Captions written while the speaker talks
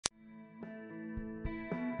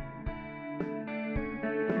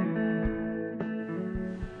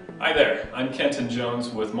Hi there, I'm Kenton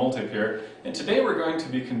Jones with Multipure, and today we're going to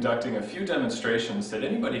be conducting a few demonstrations that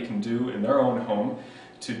anybody can do in their own home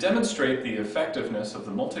to demonstrate the effectiveness of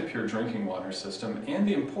the Multipure drinking water system and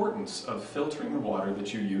the importance of filtering the water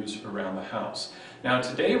that you use around the house. Now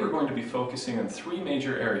today we're going to be focusing on three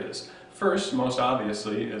major areas. First, most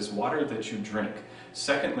obviously, is water that you drink.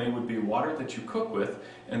 Secondly would be water that you cook with,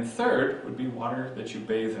 and third would be water that you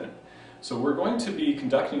bathe in. So we're going to be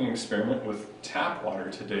conducting an experiment with tap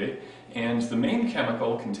water today, and the main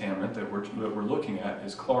chemical contaminant that we're looking at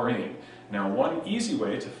is chlorine. Now one easy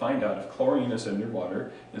way to find out if chlorine is in your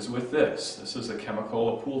water is with this. This is a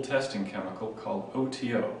chemical, a pool testing chemical called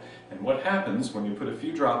OTO. And what happens when you put a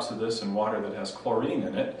few drops of this in water that has chlorine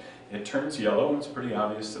in it, it turns yellow and it's pretty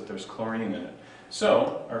obvious that there's chlorine in it.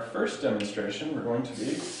 So our first demonstration we're going to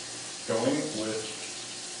be going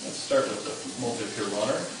with, let's start with the Multipure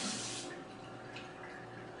water.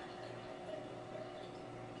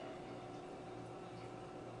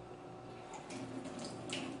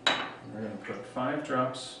 We're going to put 5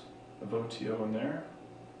 drops of OTO in there.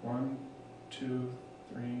 1, 2,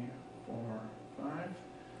 3, 4, 5.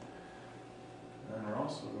 And we're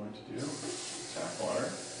also going to do tap water.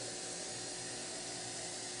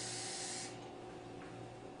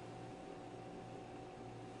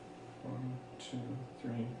 One, 2,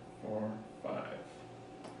 3, 4, 5.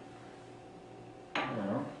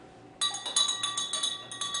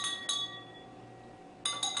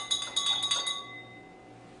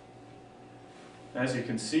 Now, as you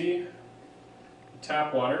can see,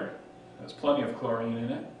 tap water has plenty of chlorine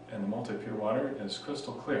in it, and the Multipure water is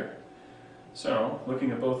crystal clear. So,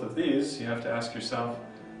 looking at both of these, you have to ask yourself,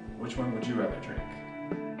 which one would you rather drink?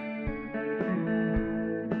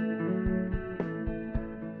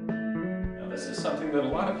 Now, this is something that a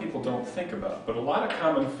lot of people don't think about, but a lot of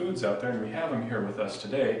common foods out there, and we have them here with us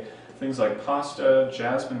today, things like pasta,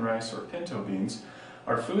 jasmine rice, or pinto beans,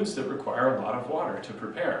 are foods that require a lot of water to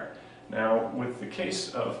prepare. Now, with the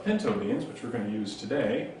case of pinto beans, which we're going to use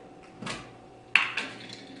today,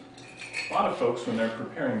 a lot of folks, when they're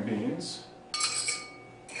preparing beans,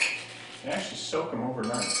 they actually soak them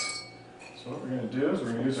overnight. So what we're going to do is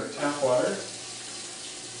we're going to use our tap water,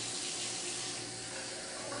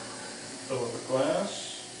 fill up a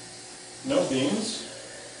glass, no beans,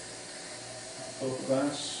 fill up a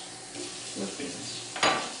glass with beans.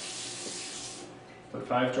 Put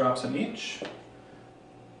 5 drops in each.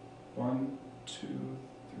 1, 2,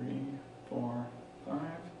 3, 4, 5,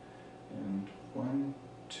 and 1,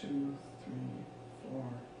 2, 3, 4,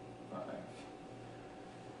 5.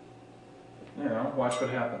 Now, watch what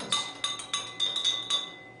happens.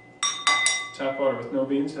 Tap water with no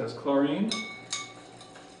beans has chlorine.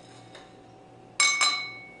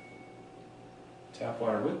 Tap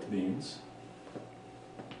water with the beans,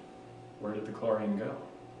 where did the chlorine go?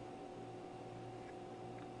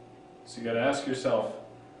 So you got to ask yourself,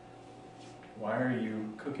 why are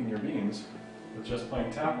you cooking your beans with just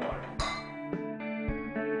plain tap water?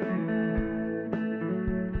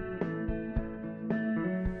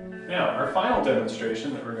 Now, our final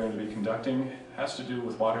demonstration that we're going to be conducting has to do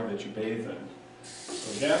with water that you bathe in.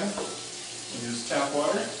 So again, we use tap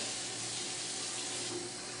water.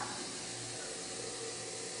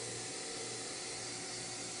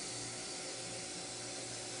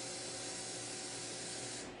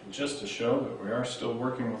 Just to show that we are still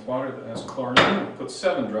working with water that has chlorine, we'll put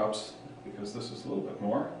 7 drops because this is a little bit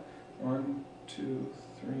more. 1, 2,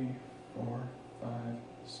 3, 4, 5,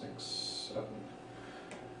 6, 7.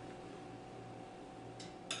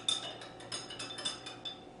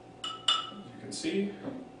 As you can see,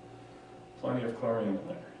 plenty of chlorine in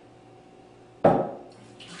there.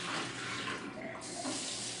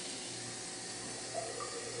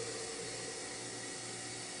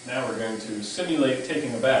 Now we're going to simulate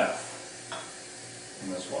taking a bath in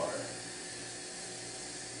this water.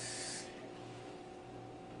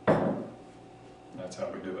 That's how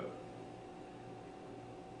we do it.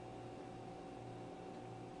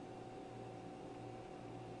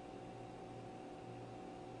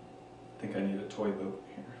 I think I need a toy boat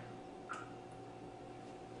here.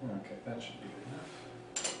 Okay, that should be good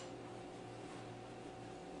enough.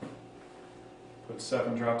 Put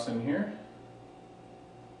 7 drops in here.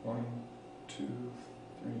 1, 2,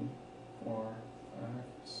 3, 4, 5,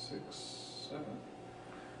 6, 7.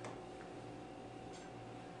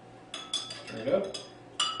 Stir it up.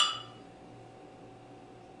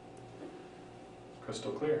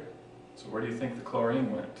 Crystal clear. So where do you think the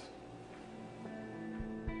chlorine went?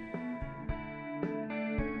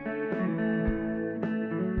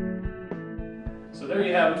 So there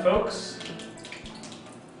you have it, folks.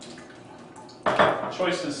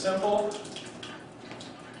 Choice is simple.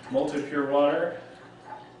 Multi-Pure water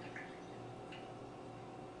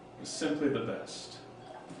is simply the best.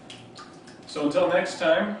 So until next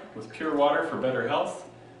time, with pure water for better health,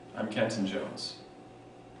 I'm Kenton Jones.